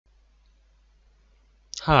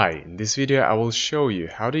Hi, in this video I will show you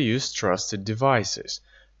how to use trusted devices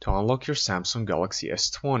to unlock your Samsung Galaxy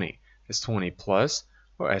S20, S20 Plus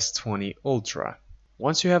or S20 Ultra.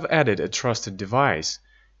 Once you have added a trusted device,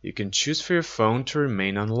 you can choose for your phone to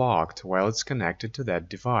remain unlocked while it's connected to that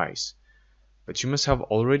device. But you must have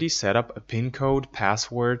already set up a PIN code,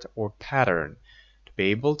 password or pattern to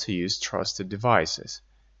be able to use trusted devices.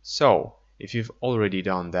 So, if you've already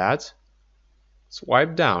done that,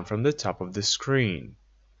 swipe down from the top of the screen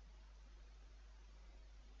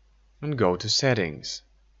and go to Settings.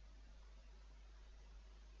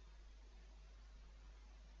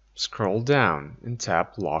 Scroll down and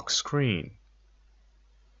tap Lock Screen.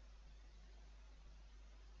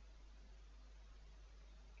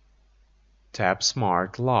 Tap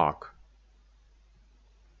Smart Lock.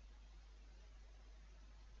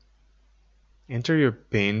 Enter your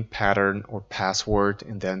PIN, pattern or password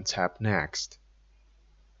and then tap Next.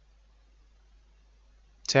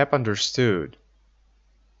 Tap Understood.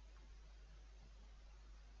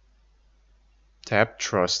 Tap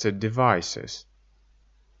Trusted Devices.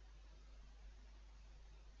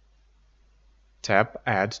 Tap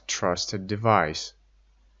Add Trusted Device.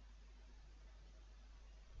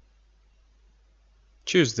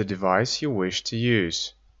 Choose the device you wish to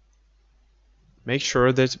use. Make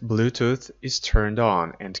sure that Bluetooth is turned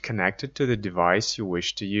on and connected to the device you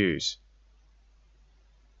wish to use.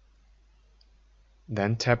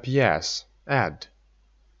 Then tap Yes, Add.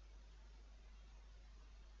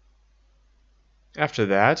 After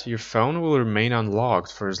that, your phone will remain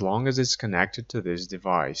unlocked for as long as it's connected to this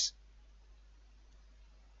device.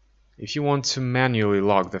 If you want to manually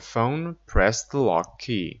lock the phone, press the lock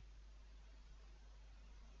key.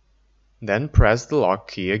 Then press the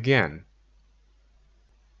lock key again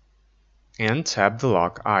and tap the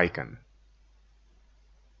lock icon.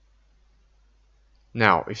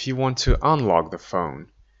 Now, if you want to unlock the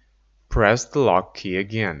phone, press the lock key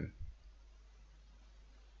again.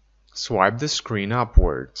 Swipe the screen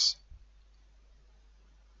upwards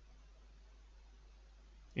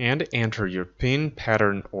and enter your PIN,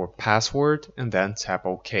 pattern or password and then tap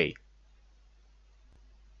OK.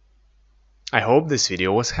 I hope this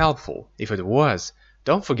video was helpful. If it was,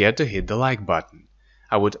 don't forget to hit the like button.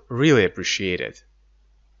 I would really appreciate it.